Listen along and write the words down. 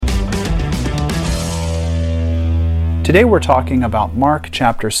Today we're talking about Mark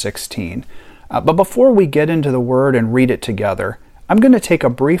chapter 16. But before we get into the Word and read it together, I'm going to take a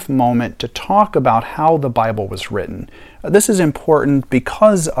brief moment to talk about how the Bible was written. This is important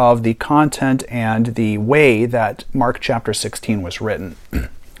because of the content and the way that Mark chapter 16 was written.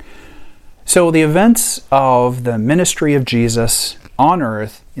 So the events of the ministry of Jesus on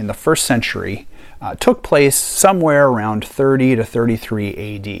earth in the first century took place somewhere around 30 to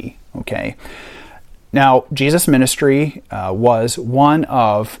 33 AD. Okay. Now, Jesus' ministry was one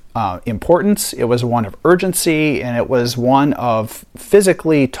of importance, it was one of urgency, and it was one of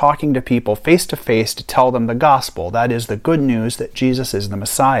physically talking to people face to face to tell them the gospel. That is the good news that Jesus is the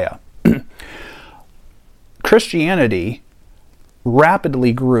Messiah. Christianity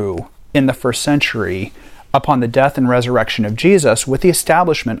rapidly grew in the first century upon the death and resurrection of Jesus with the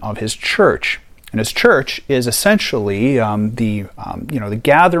establishment of his church. And his church is essentially the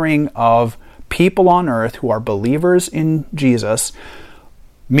gathering of people on earth who are believers in Jesus,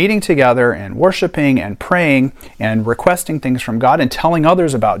 meeting together and worshiping and praying and requesting things from God and telling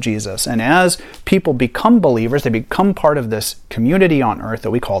others about Jesus. And as people become believers, they become part of this community on earth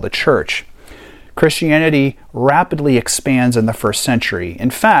that we call the church. Christianity rapidly expands in the first century. In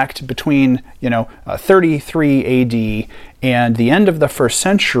fact, between 33 AD and the end of the first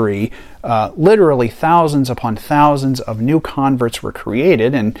century, literally thousands upon thousands of new converts were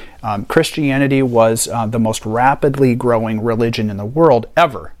created, and Christianity was the most rapidly growing religion in the world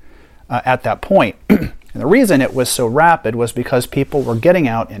ever at that point. And the reason it was so rapid was because people were getting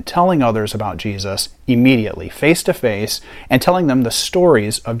out and telling others about Jesus immediately, face to face, and telling them the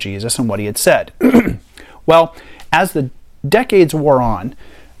stories of Jesus and what he had said. Well, as the decades wore on,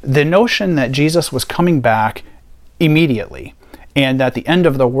 the notion that Jesus was coming back immediately and that the end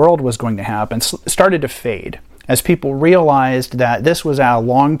of the world was going to happen started to fade as people realized that this was a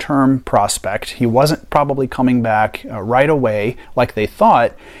long-term prospect. He wasn't probably coming back right away like they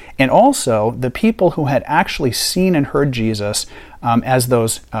thought. And also, the people who had actually seen and heard Jesus as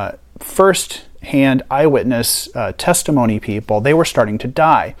those first-hand eyewitness testimony people, they were starting to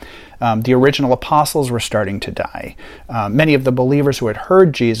die. The original apostles were starting to die. Many of the believers who had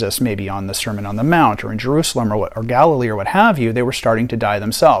heard Jesus, maybe on the Sermon on the Mount or in Jerusalem or Galilee or what have you, they were starting to die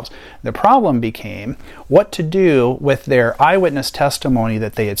themselves. The problem became what to do with their eyewitness testimony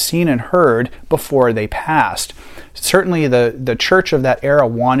that they had seen and heard before they passed. Certainly the church of that era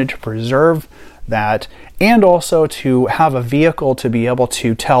wanted to preserve that and also to have a vehicle to be able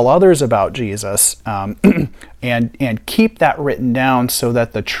to tell others about Jesus and keep that written down so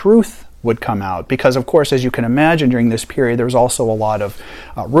that the truth would come out. Because, of course, as you can imagine, during this period, there was also a lot of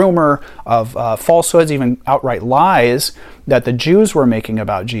rumor of falsehoods, even outright lies that the Jews were making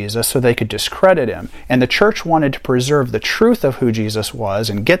about Jesus so they could discredit him. And the church wanted to preserve the truth of who Jesus was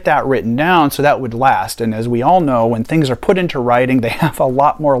and get that written down so that would last. And as we all know, when things are put into writing, they have a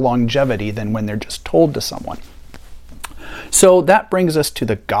lot more longevity than when they're just told to someone. So that brings us to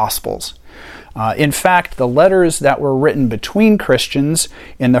the Gospels. In fact, the letters that were written between Christians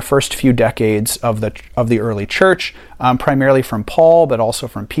in the first few decades of the early church, primarily from Paul, but also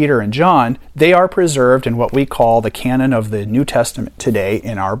from Peter and John, they are preserved in what we call the canon of the New Testament today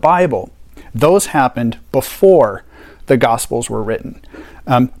in our Bible. Those happened before the Gospels were written.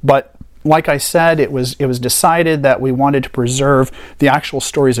 But like I said, it was decided that we wanted to preserve the actual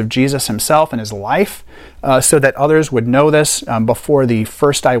stories of Jesus himself and his life so that others would know this before the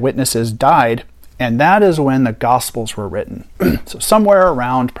first eyewitnesses died. And that is when the Gospels were written. So somewhere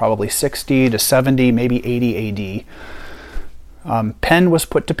around probably 60 to 70, maybe 80 AD. Pen was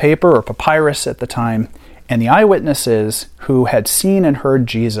put to paper, or papyrus at the time, and the eyewitnesses who had seen and heard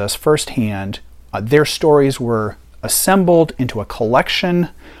Jesus firsthand, their stories were assembled into a collection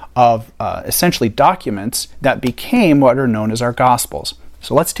of essentially documents that became what are known as our Gospels.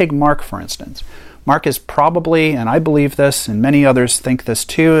 So let's take Mark, for instance. Mark is probably, and I believe this, and many others think this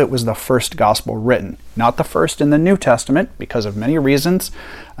too, it was the first Gospel written. Not the first in the New Testament, because of many reasons.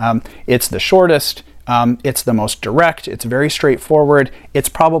 It's the shortest, it's the most direct, it's very straightforward, it's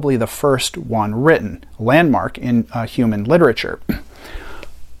probably the first one written, landmark in human literature.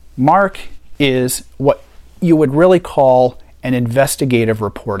 Mark is what you would really call an investigative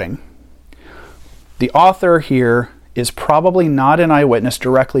reporting. The author here is probably not an eyewitness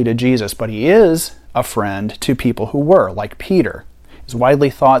directly to Jesus, but he is a friend to people who were, like Peter. It's widely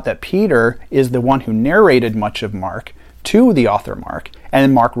thought that Peter is the one who narrated much of Mark to the author Mark, and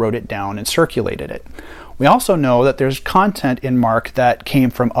then Mark wrote it down and circulated it. We also know that there's content in Mark that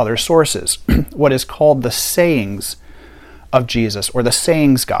came from other sources, what is called the sayings of Jesus, or the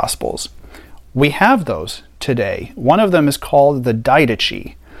sayings Gospels. We have those today. One of them is called the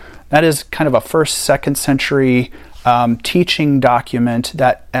Didache. That is kind of a 1st, 2nd century teaching document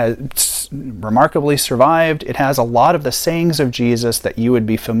that remarkably survived. It has a lot of the sayings of Jesus that you would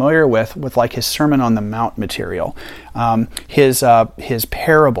be familiar with like his Sermon on the Mount material, his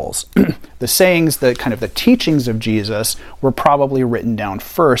parables, the sayings, the kind of the teachings of Jesus were probably written down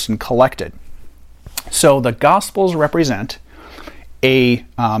first and collected. So the Gospels represent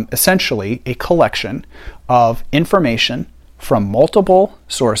essentially a collection of information from multiple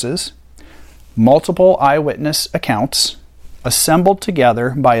sources, multiple eyewitness accounts, assembled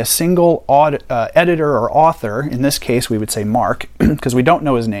together by a single editor or author. In this case, we would say Mark, because we don't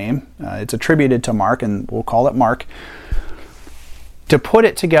know his name. It's attributed to Mark, and we'll call it Mark, to put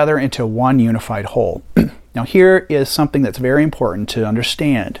it together into one unified whole. Now, here is something that's very important to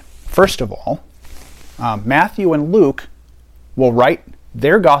understand. First of all, Matthew and Luke will write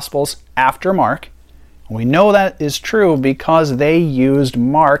their Gospels after Mark. We know that is true because they used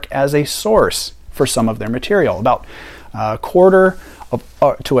Mark as a source for some of their material. About a quarter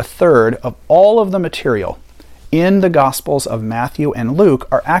to a third of all of the material in the Gospels of Matthew and Luke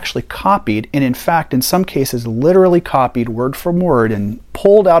are actually copied, and in fact, in some cases, literally copied word from word and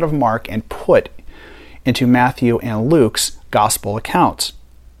pulled out of Mark and put into Matthew and Luke's Gospel accounts.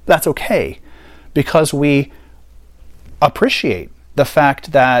 That's okay, because we appreciate the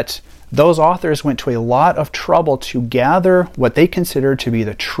fact that those authors went to a lot of trouble to gather what they considered to be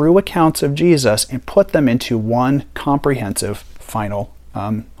the true accounts of Jesus and put them into one comprehensive final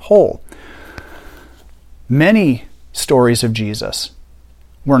whole. Many stories of Jesus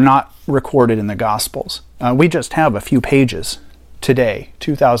were not recorded in the Gospels. We just have a few pages today,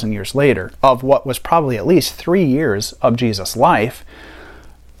 2,000 years later, of what was probably at least 3 years of Jesus' life.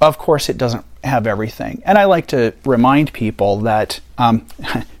 Of course, it doesn't have everything. And I like to remind people that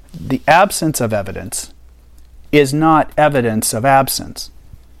the absence of evidence is not evidence of absence.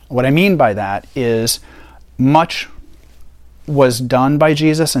 What I mean by that is much was done by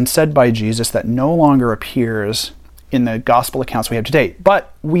Jesus and said by Jesus that no longer appears in the gospel accounts we have today.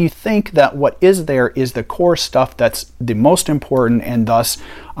 But we think that what is there is the core stuff that's the most important and thus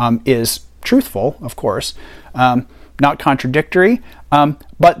is truthful, of course, not contradictory,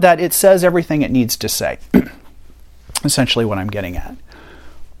 but that it says everything it needs to say. Essentially what I'm getting at.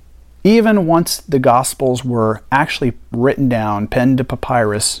 Even once the Gospels were actually written down, pen to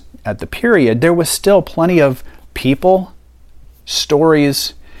papyrus at the period, there was still plenty of people,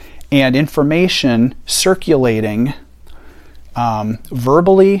 stories, and information circulating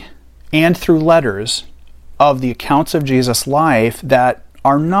verbally and through letters of the accounts of Jesus' life that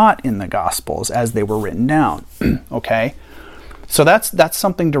are not in the Gospels as they were written down. Okay? So that's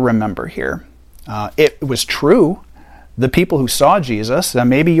something to remember here. It was true. The people who saw Jesus,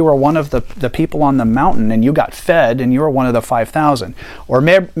 maybe you were one of the people on the mountain and you got fed and you were one of the 5,000. Or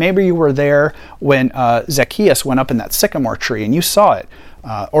maybe you were there when Zacchaeus went up in that sycamore tree and you saw it.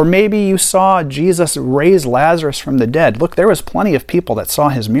 Or maybe you saw Jesus raise Lazarus from the dead. Look, there was plenty of people that saw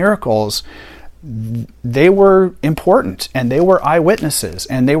his miracles. They were important and they were eyewitnesses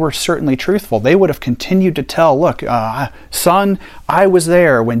and they were certainly truthful. They would have continued to tell, look, son, I was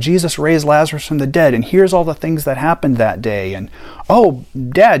there when Jesus raised Lazarus from the dead and here's all the things that happened that day. And oh,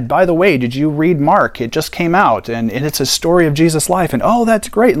 Dad, by the way, did you read Mark? It just came out and it's a story of Jesus' life. And oh, that's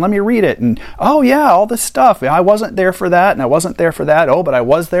great. And let me read it. And oh yeah, all this stuff. I wasn't there for that and I wasn't there for that. Oh, but I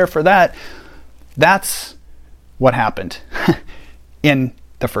was there for that. That's what happened in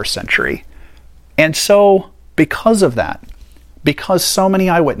the first century. And so, because of that, because so many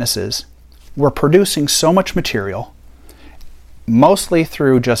eyewitnesses were producing so much material, mostly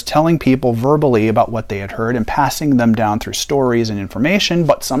through just telling people verbally about what they had heard and passing them down through stories and information,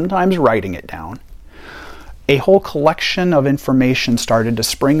 but sometimes writing it down, a whole collection of information started to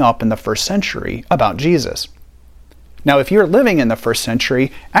spring up in the first century about Jesus. Now, if you're living in the first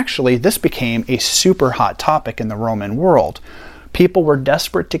century, actually, this became a super hot topic in the Roman world. People were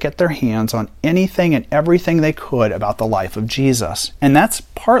desperate to get their hands on anything and everything they could about the life of Jesus. And that's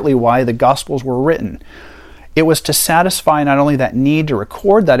partly why the Gospels were written. It was to satisfy not only that need to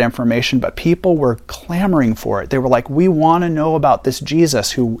record that information, but people were clamoring for it. They were like, we want to know about this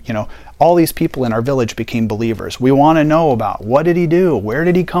Jesus who, all these people in our village became believers. We want to know about what did he do? Where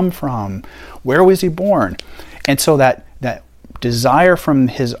did he come from? Where was he born? And so that desire from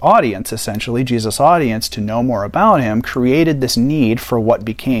his audience, essentially, Jesus' audience, to know more about him, created this need for what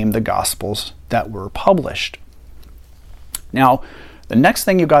became the Gospels that were published. Now, the next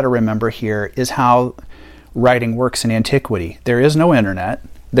thing you've got to remember here is how writing works in antiquity. There is no internet.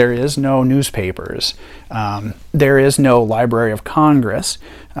 There is no newspapers. There is no Library of Congress.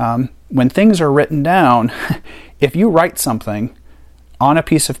 When things are written down, if you write something on a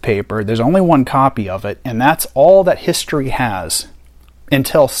piece of paper. There's only one copy of it, and that's all that history has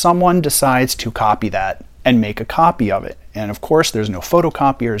until someone decides to copy that and make a copy of it. And of course, there's no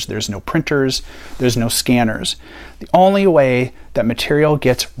photocopiers, there's no printers, there's no scanners. The only way that material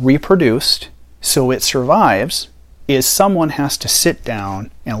gets reproduced so it survives is someone has to sit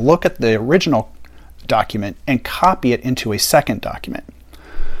down and look at the original document and copy it into a second document.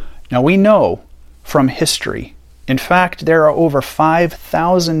 Now we know from history, in fact, there are over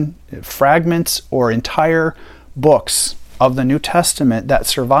 5,000 fragments or entire books of the New Testament that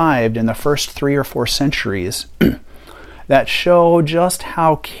survived in the first 3 or 4 centuries that show just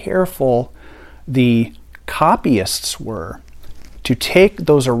how careful the copyists were to take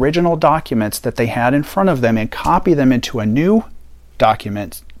those original documents that they had in front of them and copy them into a new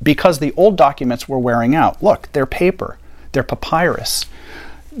document because the old documents were wearing out. Look, they're paper, they're papyrus.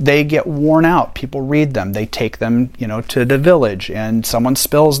 They get worn out. People read them. They take them, to the village and someone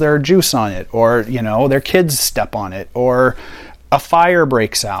spills their juice on it, or, their kids step on it, or a fire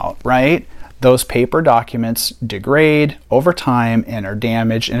breaks out, right? Those paper documents degrade over time and are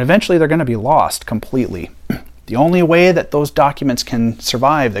damaged, and eventually they're going to be lost completely. The only way that those documents can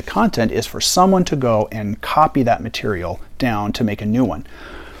survive the content is for someone to go and copy that material down to make a new one.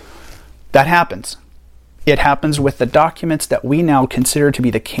 That happens. It happens with the documents that we now consider to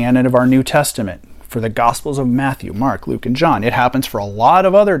be the canon of our New Testament, for the Gospels of Matthew, Mark, Luke, and John. It happens for a lot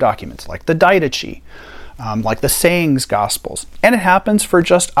of other documents, like the Didache, like the Sayings Gospels. And it happens for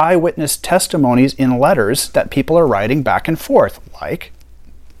just eyewitness testimonies in letters that people are writing back and forth, like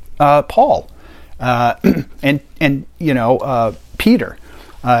Paul, and Peter,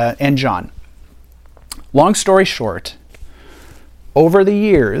 and John. Long story short, over the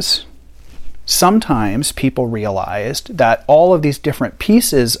years, sometimes people realized that all of these different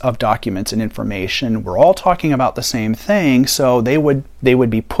pieces of documents and information were all talking about the same thing, so they would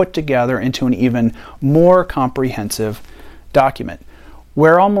be put together into an even more comprehensive document.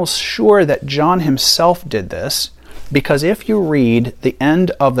 We're almost sure that John himself did this, because if you read the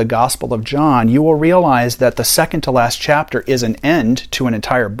end of the Gospel of John, you will realize that the second to last chapter is an end to an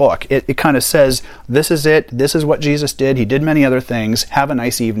entire book. It kind of says, this is it, this is what Jesus did, he did many other things, have a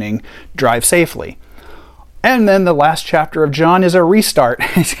nice evening, drive safely. And then the last chapter of John is a restart.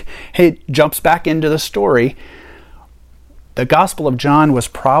 He jumps back into the story. The Gospel of John was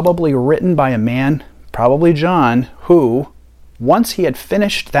probably written by a man, probably John, who, once he had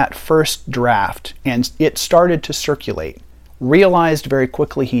finished that first draft and it started to circulate, realized very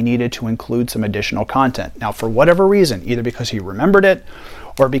quickly he needed to include some additional content. Now, for whatever reason, either because he remembered it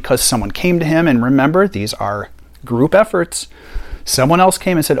or because someone came to him, and remember, these are group efforts, someone else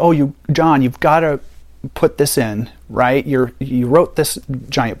came and said, John, you've got to put this in, right? You wrote this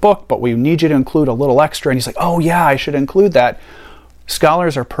giant book, but we need you to include a little extra. And he's like, oh yeah, I should include that.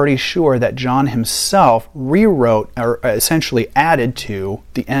 Scholars are pretty sure that John himself rewrote, or essentially added to,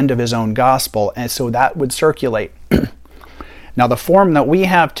 the end of his own gospel, and so that would circulate. Now, the form that we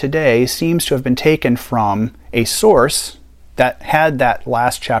have today seems to have been taken from a source that had that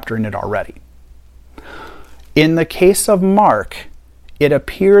last chapter in it already. In the case of Mark, it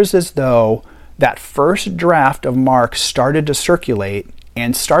appears as though that first draft of Mark started to circulate,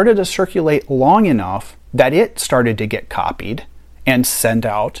 and started to circulate long enough that it started to get copied and sent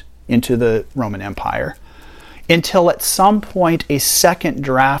out into the Roman Empire, until at some point a second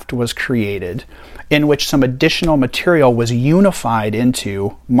draft was created in which some additional material was unified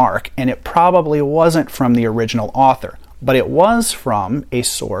into Mark, and it probably wasn't from the original author, but it was from a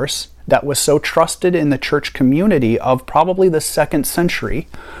source that was so trusted in the church community of probably the 2nd century,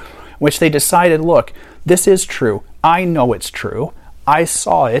 which they decided, look, this is true. I know it's true. I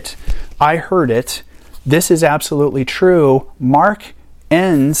saw it. I heard it. This is absolutely true. Mark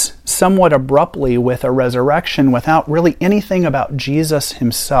ends somewhat abruptly with a resurrection without really anything about Jesus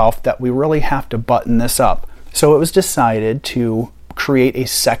himself that we really have to button this up. So it was decided to create a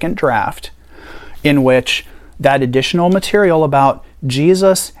second draft in which that additional material about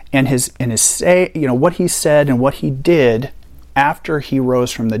Jesus and his what he said and what he did after he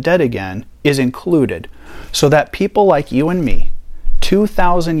rose from the dead again is included, so that people like you and me,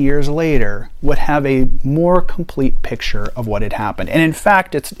 2,000 years later, would have a more complete picture of what had happened. And in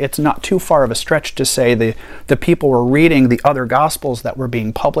fact, it's not too far of a stretch to say the people were reading the other Gospels that were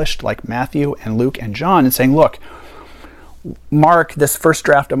being published, like Matthew and Luke and John, and saying, look, Mark, this first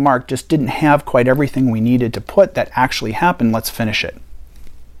draft of Mark just didn't have quite everything we needed to put that actually happened. Let's finish it.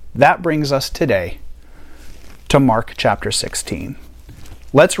 That brings us today to Mark chapter 16.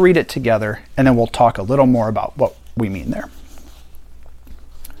 Let's read it together, and then we'll talk a little more about what we mean there.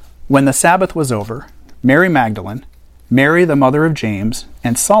 When the Sabbath was over, Mary Magdalene, Mary, the mother of James,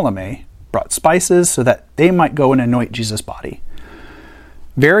 and Salome brought spices so that they might go and anoint Jesus' body.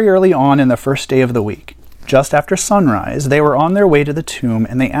 Very early on in the first day of the week, just after sunrise, they were on their way to the tomb,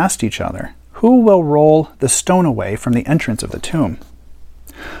 and they asked each other, "Who will roll the stone away from the entrance of the tomb?"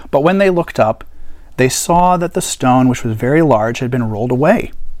 But when they looked up, they saw that the stone, which was very large, had been rolled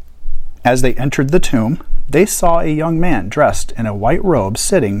away. As they entered the tomb, they saw a young man dressed in a white robe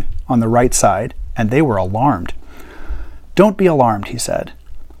sitting on the right side, and they were alarmed. "Don't be alarmed," he said.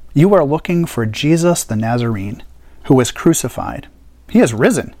 "You are looking for Jesus the Nazarene, who was crucified. He has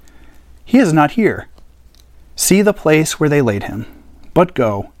risen. He is not here. See the place where they laid him. But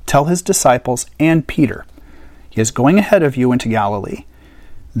go, tell his disciples and Peter, he is going ahead of you into Galilee.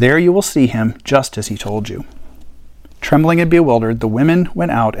 There you will see him just as he told you." Trembling and bewildered, the women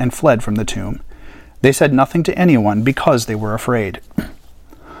went out and fled from the tomb. They said nothing to anyone because they were afraid.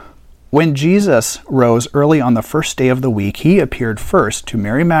 When Jesus rose early on the first day of the week, he appeared first to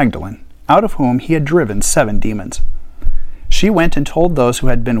Mary Magdalene, out of whom he had driven 7 demons. She went and told those who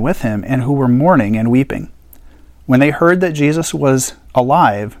had been with him and who were mourning and weeping. When they heard that Jesus was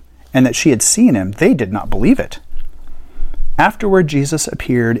alive and that she had seen him, they did not believe it. Afterward, Jesus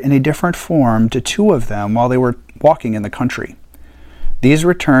appeared in a different form to 2 of them while they were walking in the country. These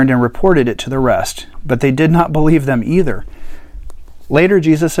returned and reported it to the rest, but they did not believe them either. Later,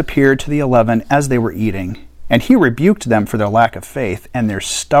 Jesus appeared to the 11 as they were eating, and he rebuked them for their lack of faith and their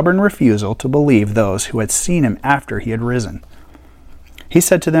stubborn refusal to believe those who had seen him after he had risen. He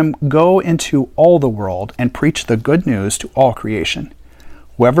said to them, "Go into all the world and preach the good news to all creation.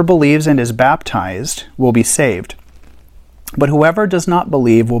 Whoever believes and is baptized will be saved, but whoever does not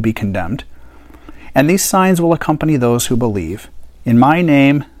believe will be condemned. And these signs will accompany those who believe. In my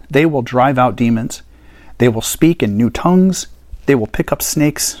name they will drive out demons. They will speak in new tongues. They will pick up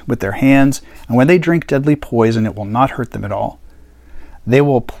snakes with their hands, and when they drink deadly poison, it will not hurt them at all. They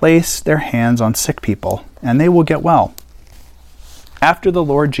will place their hands on sick people, and they will get well." After the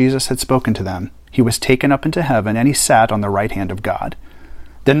Lord Jesus had spoken to them, he was taken up into heaven, and he sat on the right hand of God.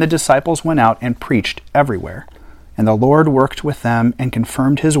 Then the disciples went out and preached everywhere, and the Lord worked with them and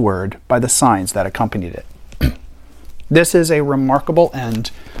confirmed his word by the signs that accompanied it. This is a remarkable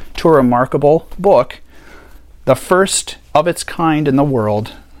end to a remarkable book, the first of its kind in the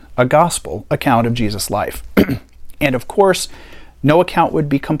world, a gospel account of Jesus' life. And of course, no account would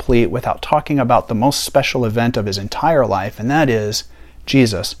be complete without talking about the most special event of his entire life, and that is,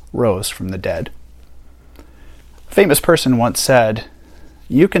 Jesus rose from the dead. A famous person once said,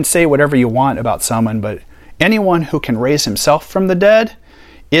 "You can say whatever you want about someone, but anyone who can raise himself from the dead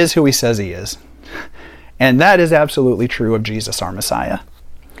is who he says he is." And that is absolutely true of Jesus, our Messiah,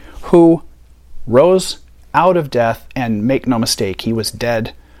 who rose out of death, and make no mistake, he was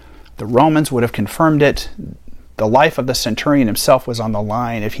dead. The Romans would have confirmed it. The life of the centurion himself was on the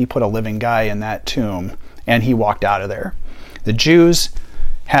line if he put a living guy in that tomb and he walked out of there. The Jews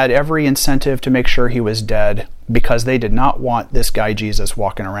had every incentive to make sure he was dead because they did not want this guy Jesus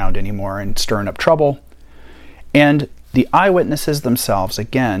walking around anymore and stirring up trouble. And the eyewitnesses themselves,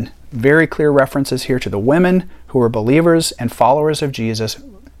 again, very clear references here to the women who were believers and followers of Jesus,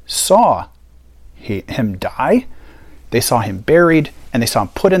 saw him die, they saw him buried, and they saw him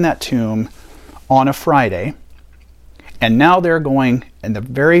put in that tomb on a Friday. And now they're going in the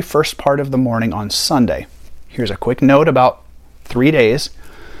very first part of the morning on Sunday. Here's a quick note about 3 days.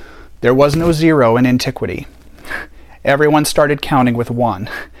 There was no 0 in antiquity. Everyone started counting with 1.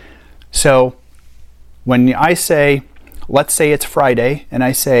 So when I say, let's say it's Friday, and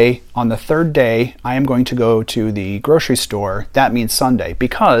I say on the 3rd day I am going to go to the grocery store, that means Sunday,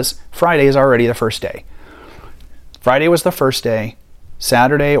 because Friday is already the first day. Friday was the first day,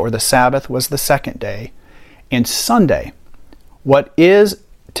 Saturday or the Sabbath was the 2nd day, and Sunday, what is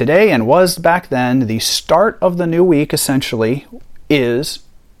today and was back then the start of the new week essentially, is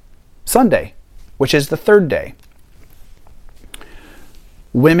Sunday, which is the 3rd day.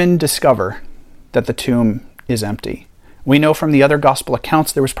 Women discover that the tomb is empty. We know from the other gospel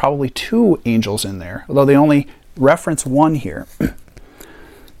accounts there was probably 2 angels in there, although they only reference 1 here.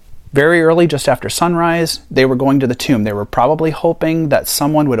 Very early, just after sunrise, they were going to the tomb. They were probably hoping that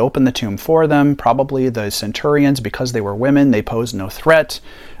someone would open the tomb for them, probably the centurions, because they were women, they posed no threat,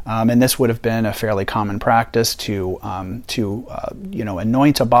 and this would have been a fairly common practice to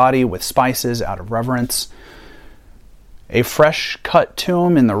anoint a body with spices out of reverence. A fresh cut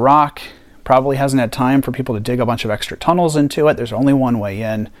tomb in the rock probably hasn't had time for people to dig a bunch of extra tunnels into it. There's only one way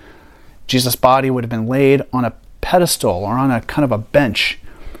in. Jesus' body would have been laid on a pedestal or on a kind of a bench.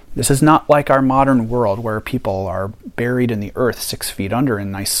 This is not like our modern world where people are buried in the earth 6 feet under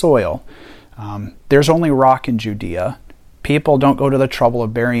in nice soil. There's only rock in Judea. people don't go to the trouble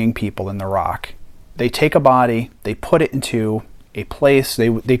of burying people in the rock. They take a body, they put it into a place.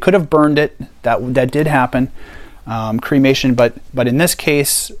 They could have burned it. That did happen, cremation. But in this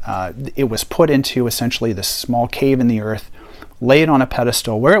case, it was put into essentially this small cave in the earth, laid on a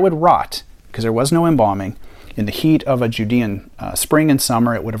pedestal where it would rot because there was no embalming. In the heat of a Judean spring and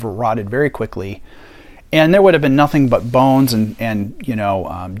summer, it would have rotted very quickly, and there would have been nothing but bones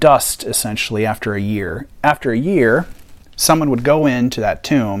and dust essentially after a year. After a year, someone would go into that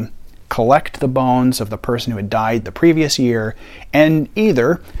tomb, collect the bones of the person who had died the previous year, and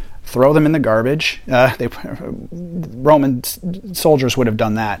either throw them in the garbage. Roman soldiers would have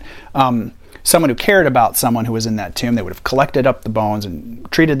done that. Someone who cared about someone who was in that tomb, they would have collected up the bones and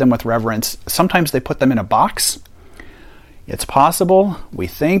treated them with reverence. Sometimes they put them in a box. It's possible, we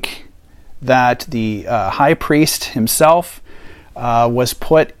think, that the high priest himself was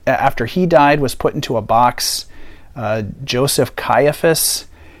put, after he died, was put into a box, Joseph Caiaphas,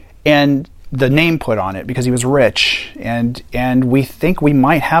 and the name put on it because he was rich, and we think we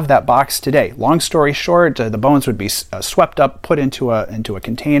might have that box today. Long story short, the bones would be swept up, put into a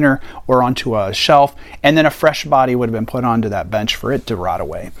container or onto a shelf, and then a fresh body would have been put onto that bench for it to rot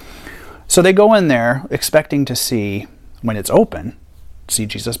away. So they go in there expecting to see, when it's open, see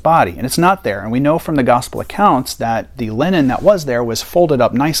Jesus' body, and it's not there. And we know from the gospel accounts that the linen that was there was folded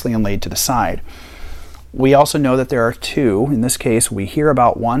up nicely and laid to the side. We also know that there are two. In this case, we hear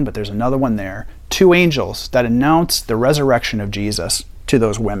about one, but there's another one there. Two angels that announce the resurrection of Jesus to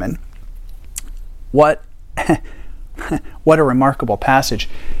those women. What a remarkable passage,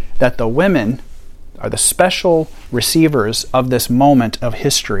 that the women are the special receivers of this moment of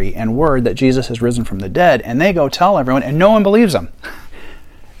history and word that Jesus has risen from the dead, and they go tell everyone, and no one believes them.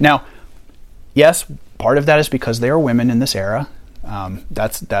 Now, yes, part of that is because they are women in this era.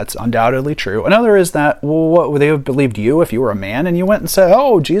 That's undoubtedly true. Another is that, well, would they have believed you if you were a man and you went and said,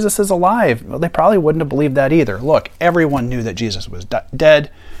 oh, Jesus is alive? Well, they probably wouldn't have believed that either. Look, everyone knew that Jesus was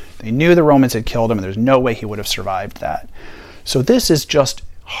dead. They knew the Romans had killed him, and there's no way he would have survived that. So this is just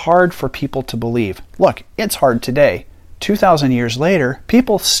hard for people to believe. Look, it's hard today. 2,000 years later,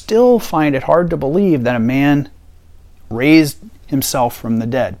 people still find it hard to believe that a man raised himself from the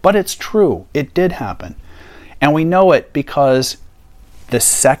dead. But it's true. It did happen. And we know it because the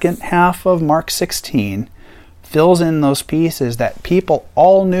second half of Mark 16 fills in those pieces that people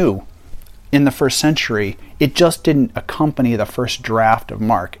all knew in the first century. It just didn't accompany the first draft of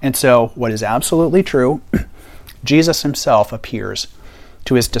Mark. And so what is absolutely true, Jesus himself appears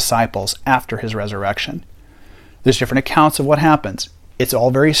to his disciples after his resurrection. There's different accounts of what happens. It's all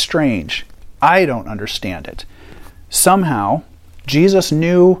very strange. I don't understand it. Somehow, Jesus'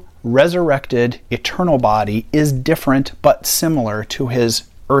 new resurrected eternal body is different but similar to his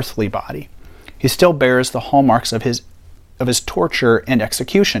earthly body. He still bears the hallmarks of his torture and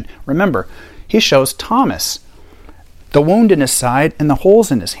execution. Remember, he shows Thomas the wound in his side and the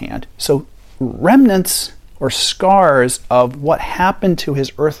holes in his hand. So remnants or scars of what happened to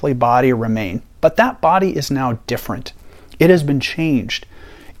his earthly body remain. But that body is now different. It has been changed.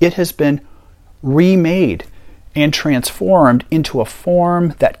 It has been remade and transformed into a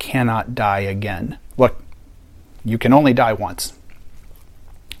form that cannot die again. Look, you can only die once.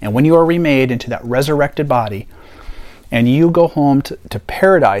 And when you are remade into that resurrected body, and you go home to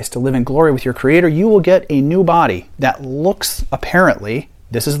paradise to live in glory with your Creator, you will get a new body that looks, apparently,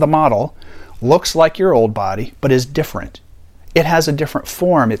 this is the model, looks like your old body, but is different. It has a different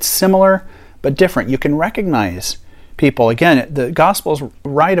form. It's similar, but different. You can recognize people. Again, the Gospels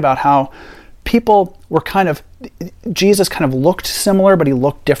write about how people were Jesus kind of looked similar, but he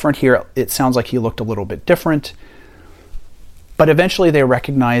looked different. Here, it sounds like he looked a little bit different. But eventually they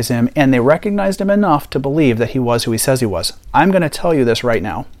recognize him, and they recognized him enough to believe that he was who he says he was. I'm going to tell you this right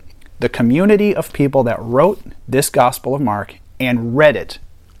now. The community of people that wrote this Gospel of Mark and read it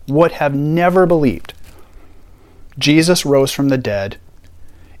would have never believed Jesus rose from the dead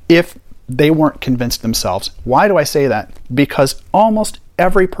if they weren't convinced themselves. Why do I say that? Because almost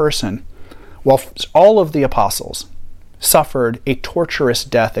every person, well, all of the apostles suffered a torturous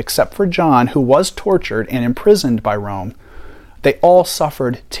death except for John, who was tortured and imprisoned by Rome. They all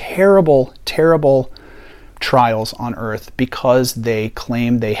suffered terrible, terrible trials on earth because they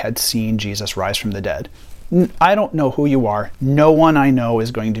claimed they had seen Jesus rise from the dead. I don't know who you are. No one I know is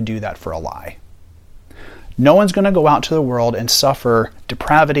going to do that for a lie. No one's going to go out to the world and suffer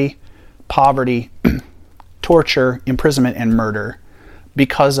depravity, poverty, torture, imprisonment, and murder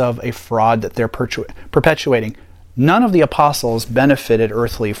because of a fraud that they're perpetuating. None of the apostles benefited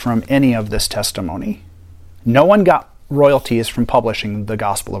earthly from any of this testimony. No one got royalties from publishing the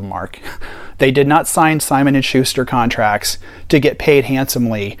Gospel of Mark. They did not sign Simon & Schuster contracts to get paid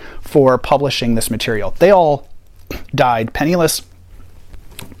handsomely for publishing this material. They all died penniless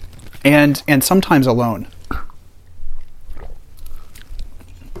and sometimes alone.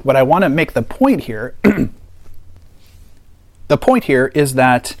 What I want to make the point here, the point here is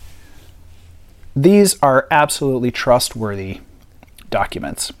that these are absolutely trustworthy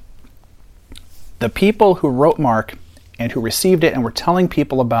documents. The people who wrote Mark and who received it and were telling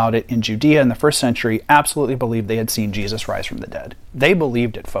people about it in Judea in the first century absolutely believed they had seen Jesus rise from the dead. They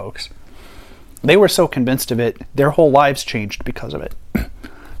believed it, folks. They were so convinced of it, their whole lives changed because of it.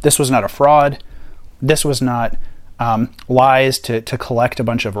 This was not a fraud. This was not lies to collect a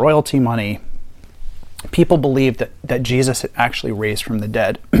bunch of royalty money. People believed that Jesus had actually raised from the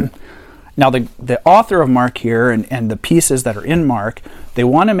dead. Now, the author of Mark here and the pieces that are in Mark, they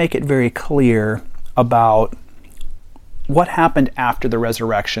want to make it very clear about what happened after the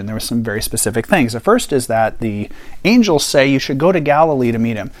resurrection. There were some very specific things. The first is that the angels say you should go to Galilee to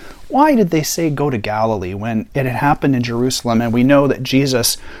meet him. Why did they say go to Galilee when it had happened in Jerusalem, and we know that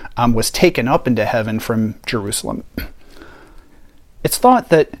Jesus was taken up into heaven from Jerusalem? It's thought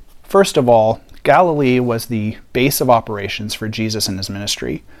that, first of all, Galilee was the base of operations for Jesus and his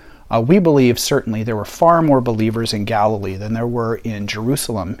ministry. We believe certainly there were far more believers in Galilee than there were in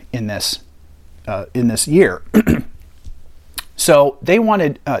Jerusalem in this year. So they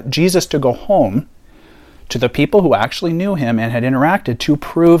wanted Jesus to go home to the people who actually knew him and had interacted to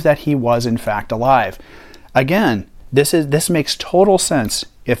prove that he was in fact alive. Again, this makes total sense.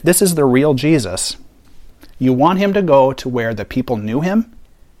 If this is the real Jesus, you want him to go to where the people knew him.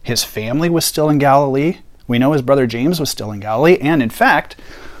 His family was still in Galilee. We know his brother James was still in Galilee, and in fact,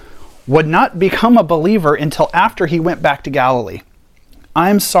 would not become a believer until after he went back to Galilee.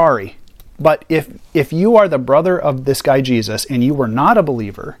 I'm sorry, but if you are the brother of this guy Jesus and you were not a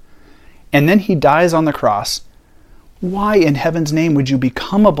believer, and then he dies on the cross, why in heaven's name would you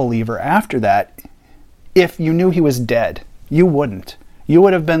become a believer after that if you knew he was dead? You wouldn't. You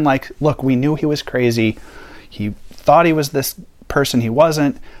would have been like, look, we knew he was crazy. He thought he was this person he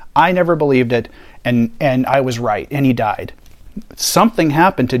wasn't. I never believed it, and I was right, and he died. Something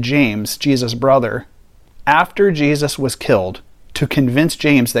happened to James, Jesus' brother, after Jesus was killed to convince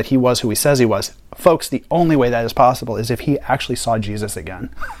James that he was who he says he was. Folks, the only way that is possible is if he actually saw Jesus again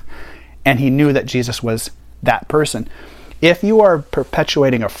and he knew that Jesus was that person. If you are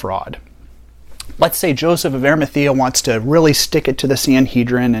perpetuating a fraud, let's say Joseph of Arimathea wants to really stick it to the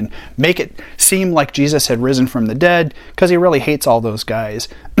Sanhedrin and make it seem like Jesus had risen from the dead because he really hates all those guys.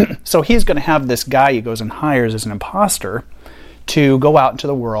 So he's going to have this guy he goes and hires as an imposter to go out into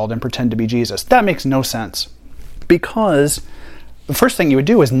the world and pretend to be Jesus. That makes no sense, because the first thing you would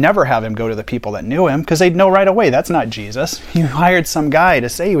do is never have him go to the people that knew him, because they'd know right away that's not Jesus. You hired some guy to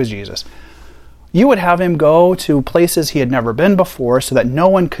say he was Jesus. You would have him go to places he had never been before so that no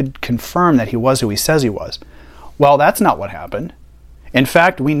one could confirm that he was who he says he was. Well, that's not what happened. In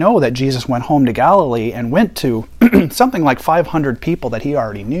fact, we know that Jesus went home to Galilee and went to something like 500 people that he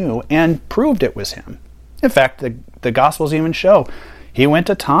already knew and proved it was him. In fact, the Gospels even show he went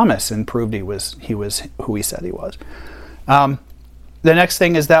to Thomas and proved he was who he said he was. The next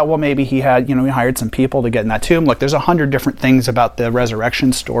thing is that, well, maybe he hired some people to get in that tomb. Look, there's 100 different things about the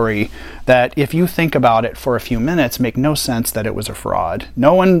resurrection story that, if you think about it for a few minutes, make no sense that it was a fraud.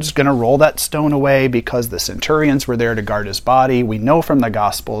 No one's going to roll that stone away because the centurions were there to guard his body. We know from the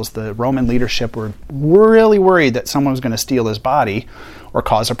Gospels the Roman leadership were really worried that someone was going to steal his body or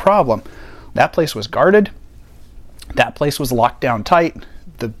cause a problem. That place was guarded. That place was locked down tight.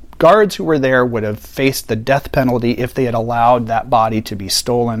 The guards who were there would have faced the death penalty if they had allowed that body to be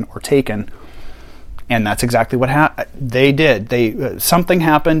stolen or taken. And that's exactly what they did. Something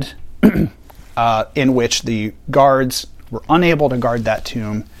happened in which the guards were unable to guard that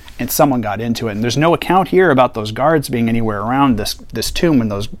tomb, and someone got into it. And there's no account here about those guards being anywhere around this tomb when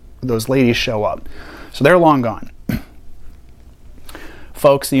those ladies show up. So they're long gone.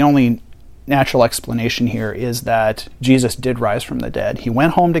 Folks, the only natural explanation here is that Jesus did rise from the dead. He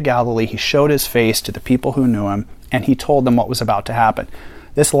went home to Galilee, he showed his face to the people who knew him, and he told them what was about to happen.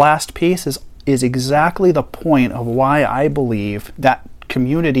 This last piece is exactly the point of why I believe that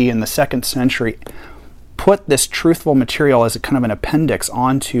community in the 2nd century put this truthful material as a kind of an appendix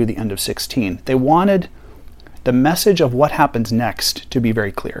onto the end of 16. They wanted the message of what happens next to be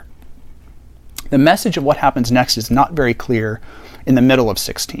very clear. The message of what happens next is not very clear in the middle of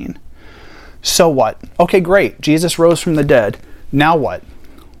 16. So what? Okay, great. Jesus rose from the dead. Now what?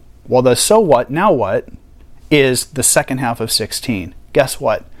 Well, the so what, now what is the second half of 16. Guess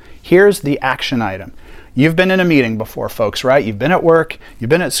what? Here's the action item. You've been in a meeting before, folks, right? You've been at work, you've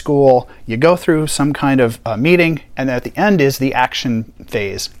been at school, you go through some kind of meeting, and at the end is the action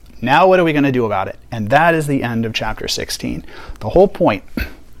phase. Now what are we going to do about it? And that is the end of chapter 16. The whole point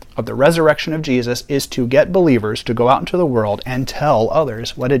of the resurrection of Jesus is to get believers to go out into the world and tell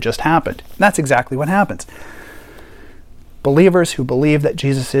others what had just happened. And that's exactly what happens. Believers who believe that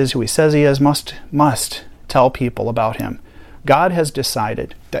Jesus is who he says he is must tell people about him. God has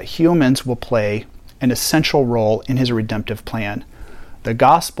decided that humans will play an essential role in his redemptive plan. The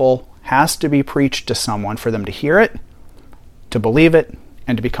gospel has to be preached to someone for them to hear it, to believe it,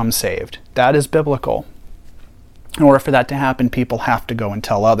 and to become saved. That is biblical. In order for that to happen, people have to go and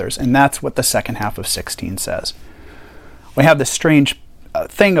tell others. And that's what the second half of 16 says. We have this strange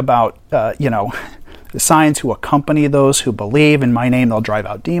thing about, the signs who accompany those who believe. In my name, they'll drive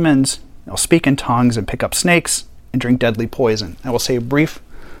out demons, they'll speak in tongues and pick up snakes and drink deadly poison. I will say a brief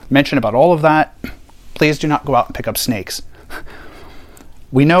mention about all of that. Please do not go out and pick up snakes.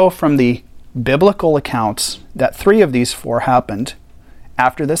 We know from the biblical accounts that 3 of these 4 happened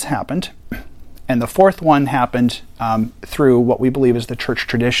after this happened, and the 4th one happened through what we believe is the church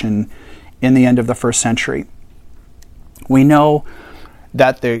tradition in the end of the 1st century. We know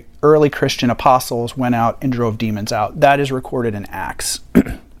that the early Christian apostles went out and drove demons out. That is recorded in Acts.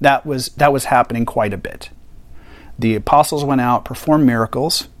 That was happening quite a bit. The apostles went out, performed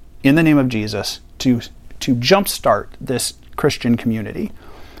miracles in the name of Jesus to jumpstart this Christian community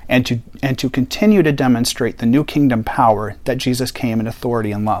and to continue to demonstrate the new kingdom power that Jesus came in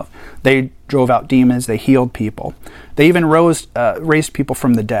authority and love. They drove out demons, they healed people. They even raised people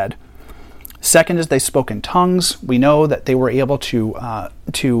from the dead. Second is they spoke in tongues. We know that they were able to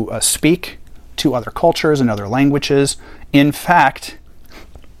speak to other cultures and other languages. In fact,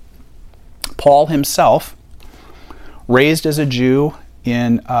 Paul himself, raised as a Jew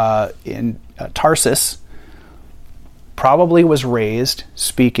in Tarsus, probably was raised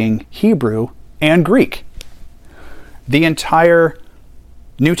speaking Hebrew and Greek. The entire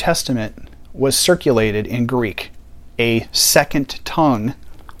New Testament was circulated in Greek, a second tongue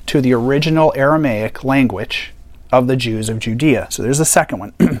to the original Aramaic language of the Jews of Judea. So there's the second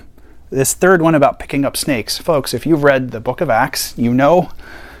one. This third one about picking up snakes. Folks, if you've read the book of Acts, you know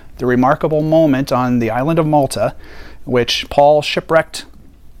the remarkable moment on the island of Malta, which Paul, shipwrecked,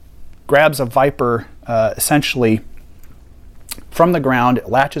 grabs a viper essentially from the ground, it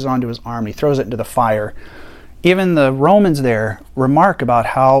latches onto his arm, he throws it into the fire. Even the Romans there remark about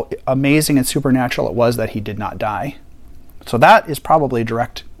how amazing and supernatural it was that he did not die. So that is probably a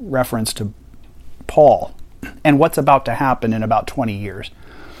direct reference to Paul and what's about to happen in about 20 years.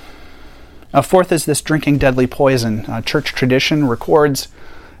 Fourth is this drinking deadly poison. Church tradition records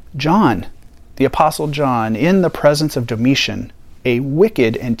John, the Apostle John, in the presence of Domitian, a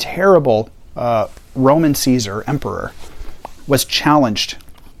wicked and terrible Roman Caesar, emperor, was challenged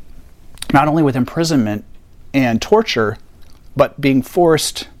not only with imprisonment and torture, but being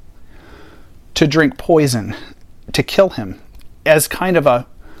forced to drink poison to kill him as kind of a,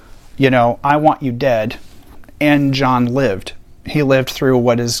 I want you dead. And John lived. He lived through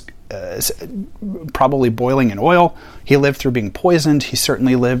what is probably boiling in oil. He lived through being poisoned. He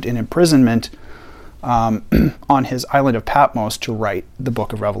certainly lived in imprisonment on his island of Patmos to write the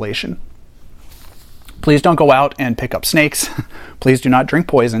book of Revelation. Please don't go out and pick up snakes. Please do not drink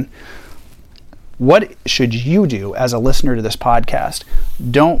poison. What should you do as a listener to this podcast?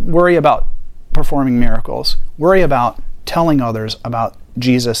 Don't worry about performing miracles. Worry about telling others about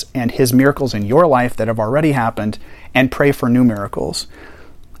Jesus and his miracles in your life that have already happened, and pray for new miracles.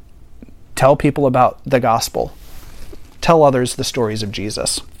 Tell people about the gospel. Tell others the stories of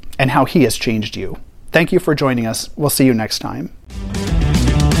Jesus and how he has changed you. Thank you for joining us. We'll see you next time.